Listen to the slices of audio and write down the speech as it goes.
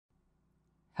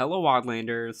Hello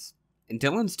Wildlanders. In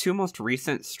Dylan's two most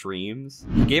recent streams,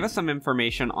 he gave us some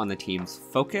information on the team's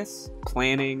focus,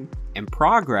 planning, and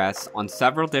progress on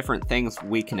several different things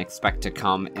we can expect to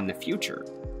come in the future.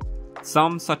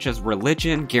 Some, such as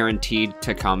religion, guaranteed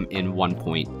to come in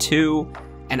 1.2,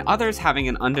 and others having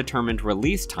an undetermined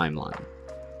release timeline.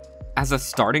 As a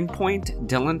starting point,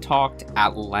 Dylan talked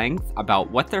at length about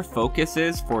what their focus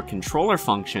is for controller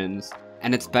functions,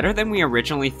 and it's better than we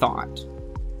originally thought.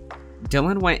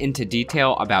 Dylan went into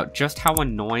detail about just how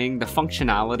annoying the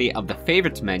functionality of the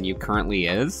favorites menu currently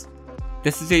is.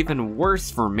 This is even worse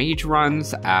for mage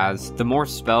runs, as the more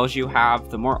spells you have,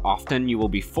 the more often you will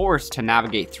be forced to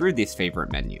navigate through these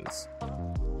favorite menus.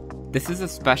 This is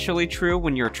especially true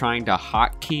when you're trying to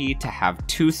hotkey to have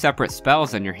two separate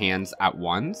spells in your hands at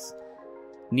once.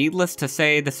 Needless to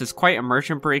say, this is quite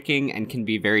immersion breaking and can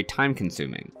be very time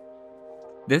consuming.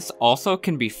 This also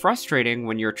can be frustrating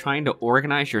when you're trying to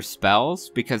organize your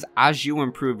spells, because as you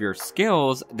improve your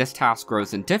skills, this task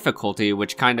grows in difficulty,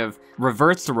 which kind of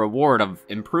reverts the reward of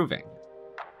improving.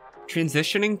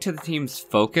 Transitioning to the team's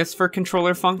focus for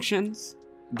controller functions,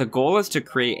 the goal is to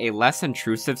create a less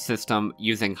intrusive system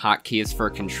using hotkeys for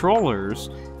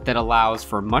controllers that allows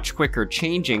for much quicker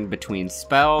changing between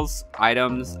spells,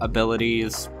 items,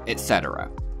 abilities,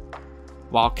 etc.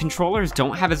 While controllers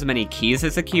don't have as many keys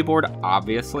as a keyboard,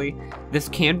 obviously, this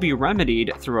can be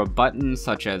remedied through a button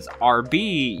such as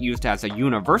RB used as a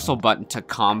universal button to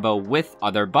combo with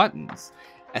other buttons,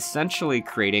 essentially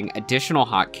creating additional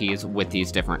hotkeys with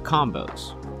these different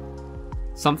combos.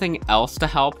 Something else to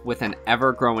help with an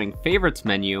ever-growing favorites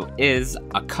menu is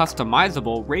a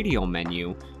customizable radial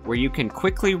menu where you can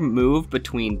quickly move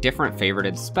between different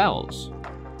favorited spells.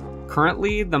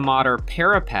 Currently, the modder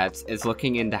Parapets is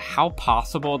looking into how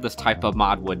possible this type of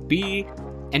mod would be,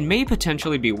 and may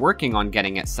potentially be working on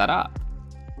getting it set up.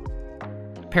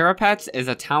 Parapets is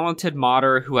a talented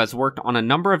modder who has worked on a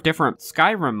number of different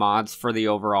Skyrim mods for the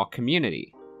overall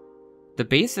community. The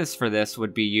basis for this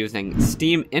would be using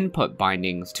Steam input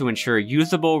bindings to ensure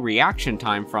usable reaction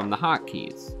time from the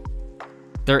hotkeys.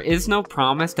 There is no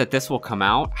promise that this will come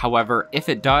out, however, if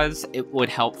it does, it would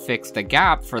help fix the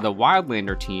gap for the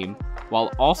Wildlander team,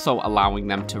 while also allowing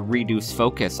them to reduce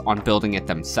focus on building it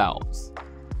themselves.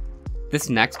 This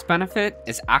next benefit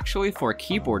is actually for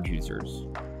keyboard users.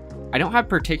 I don't have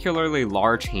particularly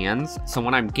large hands, so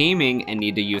when I'm gaming and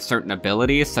need to use certain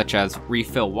abilities such as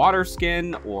refill water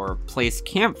skin or place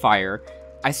campfire,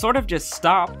 I sort of just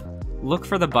stop, look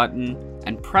for the button,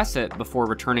 and press it before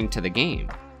returning to the game.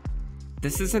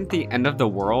 This isn't the end of the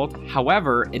world,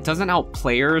 however, it doesn't help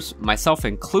players, myself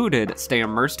included, stay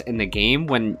immersed in the game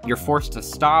when you're forced to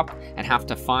stop and have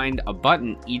to find a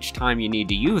button each time you need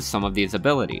to use some of these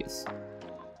abilities.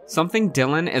 Something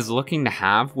Dylan is looking to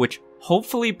have, which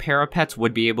hopefully Parapets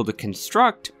would be able to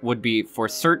construct, would be for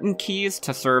certain keys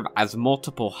to serve as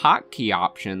multiple hotkey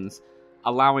options,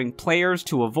 allowing players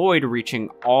to avoid reaching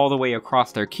all the way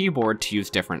across their keyboard to use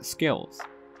different skills.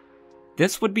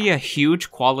 This would be a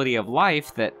huge quality of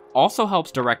life that also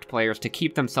helps direct players to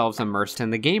keep themselves immersed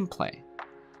in the gameplay.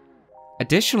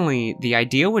 Additionally, the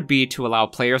idea would be to allow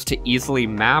players to easily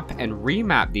map and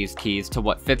remap these keys to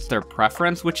what fits their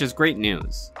preference, which is great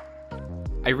news.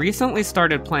 I recently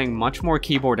started playing much more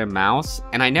keyboard and mouse,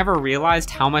 and I never realized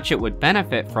how much it would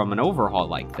benefit from an overhaul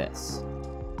like this.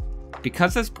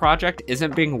 Because this project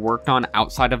isn't being worked on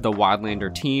outside of the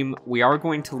Wildlander team, we are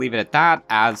going to leave it at that,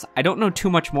 as I don't know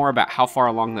too much more about how far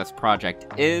along this project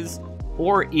is,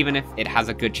 or even if it has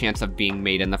a good chance of being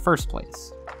made in the first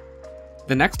place.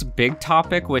 The next big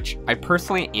topic, which I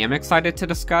personally am excited to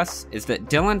discuss, is that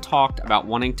Dylan talked about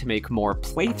wanting to make more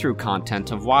playthrough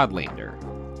content of Wildlander.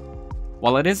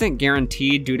 While it isn't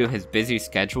guaranteed due to his busy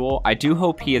schedule, I do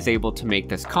hope he is able to make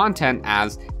this content,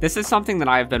 as this is something that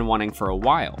I have been wanting for a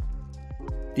while.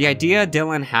 The idea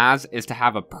Dylan has is to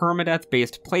have a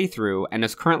permadeath-based playthrough, and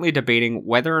is currently debating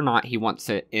whether or not he wants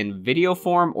it in video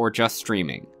form or just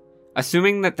streaming.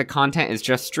 Assuming that the content is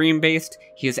just stream-based,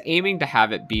 he is aiming to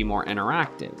have it be more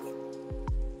interactive.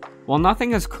 While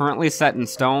nothing is currently set in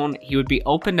stone, he would be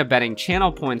open to betting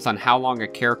channel points on how long a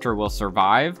character will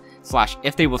survive, /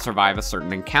 if they will survive a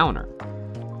certain encounter.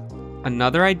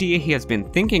 Another idea he has been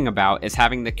thinking about is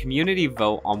having the community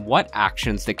vote on what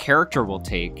actions the character will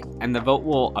take, and the vote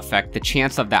will affect the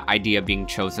chance of that idea being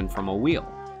chosen from a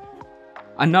wheel.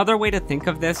 Another way to think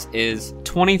of this is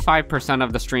 25%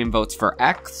 of the stream votes for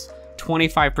X,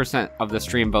 25% of the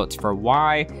stream votes for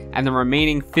Y, and the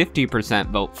remaining 50%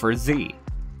 vote for Z.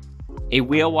 A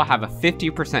wheel will have a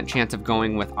 50% chance of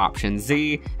going with option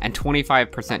Z, and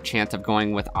 25% chance of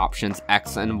going with options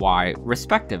X and Y,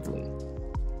 respectively.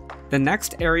 The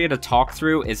next area to talk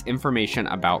through is information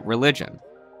about religion.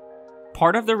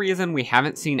 Part of the reason we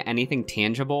haven't seen anything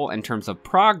tangible in terms of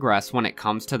progress when it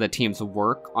comes to the team's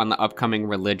work on the upcoming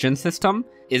religion system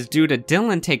is due to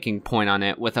Dylan taking point on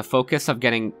it with a focus of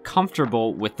getting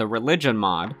comfortable with the religion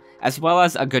mod, as well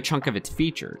as a good chunk of its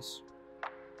features.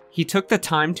 He took the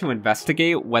time to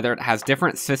investigate whether it has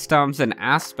different systems and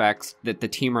aspects that the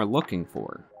team are looking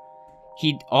for.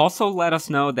 He also let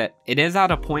us know that it is at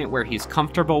a point where he's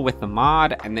comfortable with the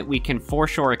mod and that we can for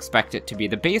sure expect it to be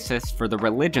the basis for the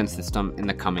religion system in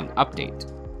the coming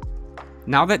update.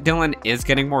 Now that Dylan is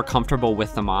getting more comfortable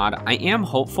with the mod, I am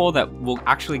hopeful that we'll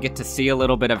actually get to see a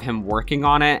little bit of him working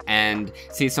on it and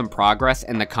see some progress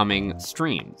in the coming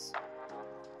streams.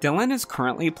 Dylan is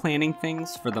currently planning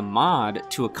things for the mod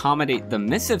to accommodate the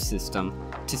missive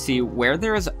system to see where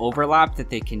there is overlap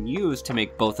that they can use to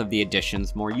make both of the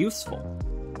additions more useful.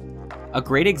 A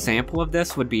great example of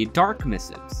this would be dark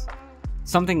missives,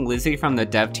 something Lizzie from the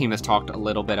dev team has talked a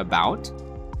little bit about.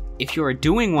 If you are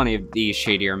doing one of these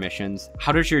shadier missions,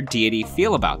 how does your deity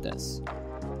feel about this?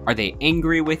 Are they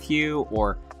angry with you,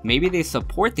 or maybe they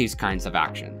support these kinds of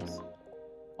actions?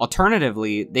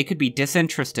 Alternatively, they could be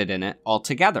disinterested in it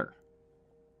altogether.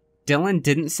 Dylan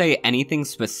didn't say anything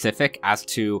specific as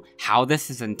to how this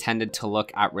is intended to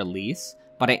look at release,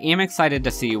 but I am excited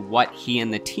to see what he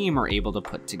and the team are able to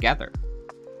put together.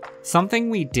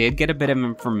 Something we did get a bit of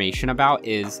information about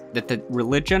is that the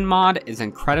religion mod is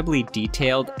incredibly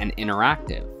detailed and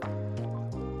interactive.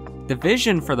 The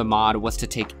vision for the mod was to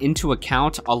take into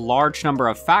account a large number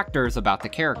of factors about the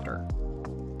character.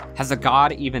 Has a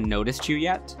god even noticed you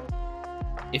yet?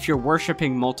 If you're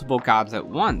worshipping multiple gods at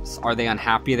once, are they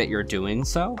unhappy that you're doing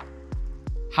so?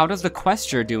 How does the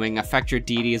quest you're doing affect your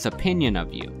deity's opinion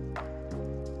of you?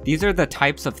 These are the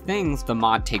types of things the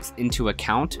mod takes into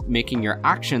account, making your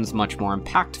actions much more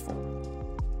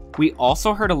impactful. We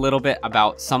also heard a little bit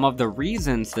about some of the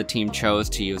reasons the team chose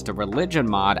to use the religion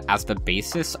mod as the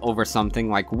basis over something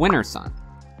like Winter Sun.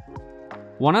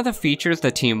 One of the features the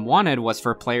team wanted was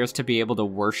for players to be able to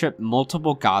worship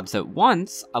multiple gods at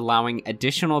once, allowing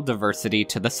additional diversity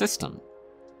to the system.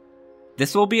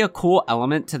 This will be a cool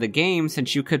element to the game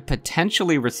since you could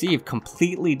potentially receive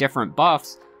completely different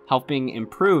buffs, helping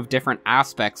improve different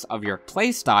aspects of your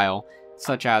playstyle,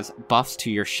 such as buffs to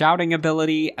your shouting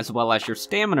ability as well as your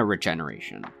stamina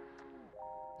regeneration.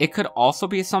 It could also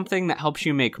be something that helps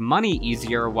you make money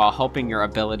easier while helping your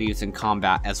abilities in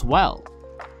combat as well.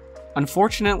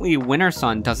 Unfortunately, Winter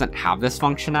Sun doesn't have this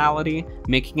functionality,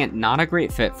 making it not a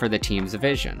great fit for the team's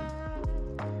vision.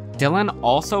 Dylan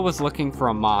also was looking for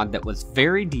a mod that was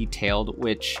very detailed,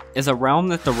 which is a realm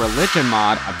that the religion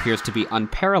mod appears to be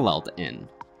unparalleled in.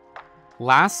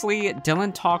 Lastly,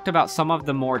 Dylan talked about some of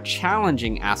the more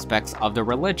challenging aspects of the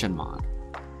religion mod.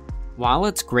 While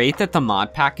it's great that the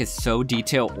mod pack is so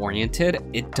detail-oriented,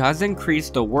 it does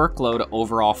increase the workload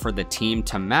overall for the team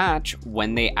to match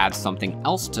when they add something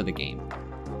else to the game.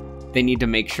 They need to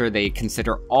make sure they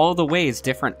consider all the ways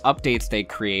different updates they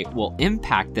create will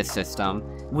impact the system,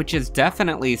 which is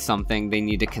definitely something they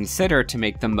need to consider to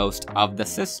make the most of the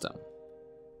system.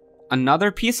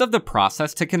 Another piece of the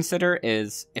process to consider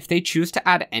is, if they choose to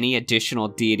add any additional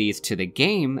deities to the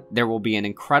game, there will be an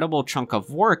incredible chunk of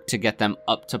work to get them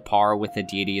up to par with the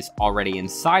deities already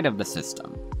inside of the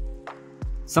system.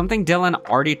 Something Dylan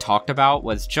already talked about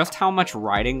was just how much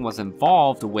writing was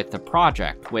involved with the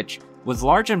project, which was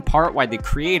large in part why the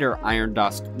creator, Iron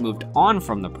Dusk, moved on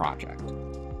from the project.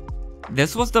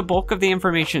 This was the bulk of the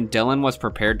information Dylan was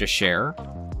prepared to share.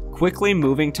 Quickly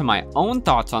moving to my own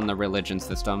thoughts on the religion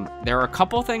system, there are a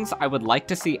couple things I would like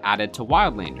to see added to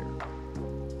Wildlander.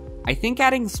 I think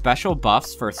adding special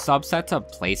buffs for subsets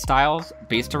of playstyles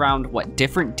based around what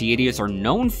different deities are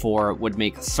known for would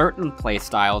make certain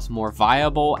playstyles more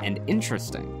viable and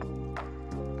interesting.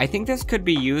 I think this could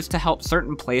be used to help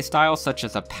certain playstyles such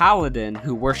as a paladin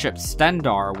who worships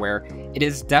Stendarr, where it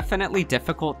is definitely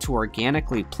difficult to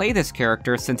organically play this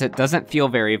character since it doesn't feel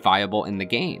very viable in the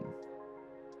game.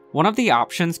 One of the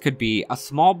options could be a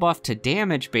small buff to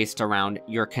damage based around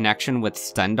your connection with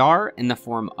Stendarr in the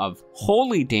form of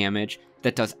holy damage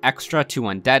that does extra to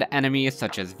undead enemies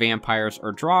such as vampires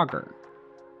or Draugr.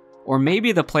 Or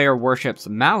maybe the player worships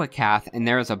Malakath and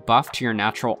there is a buff to your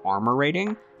natural armor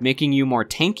rating, making you more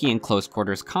tanky in close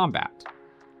quarters combat.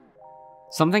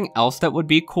 Something else that would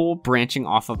be cool, branching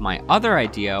off of my other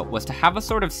idea, was to have a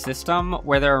sort of system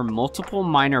where there are multiple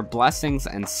minor blessings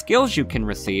and skills you can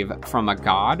receive from a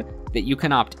god that you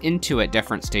can opt into at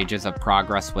different stages of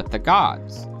progress with the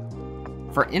gods.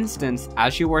 For instance,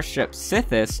 as you worship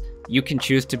Sithis, You can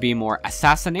choose to be more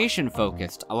assassination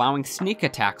focused, allowing sneak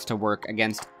attacks to work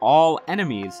against all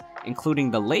enemies,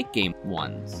 including the late game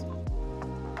ones.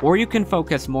 Or you can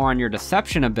focus more on your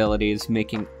deception abilities,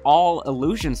 making all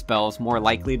illusion spells more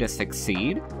likely to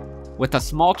succeed, with a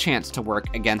small chance to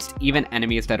work against even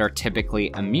enemies that are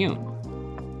typically immune.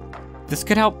 This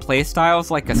could help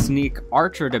playstyles like a sneak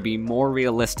archer to be more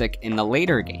realistic in the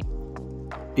later game.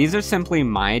 These are simply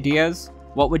my ideas.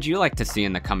 What would you like to see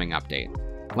in the coming update?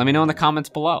 Let me know in the comments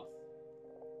below.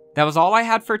 That was all I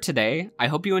had for today. I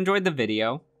hope you enjoyed the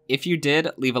video. If you did,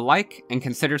 leave a like and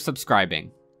consider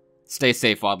subscribing. Stay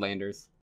safe, Wildlanders.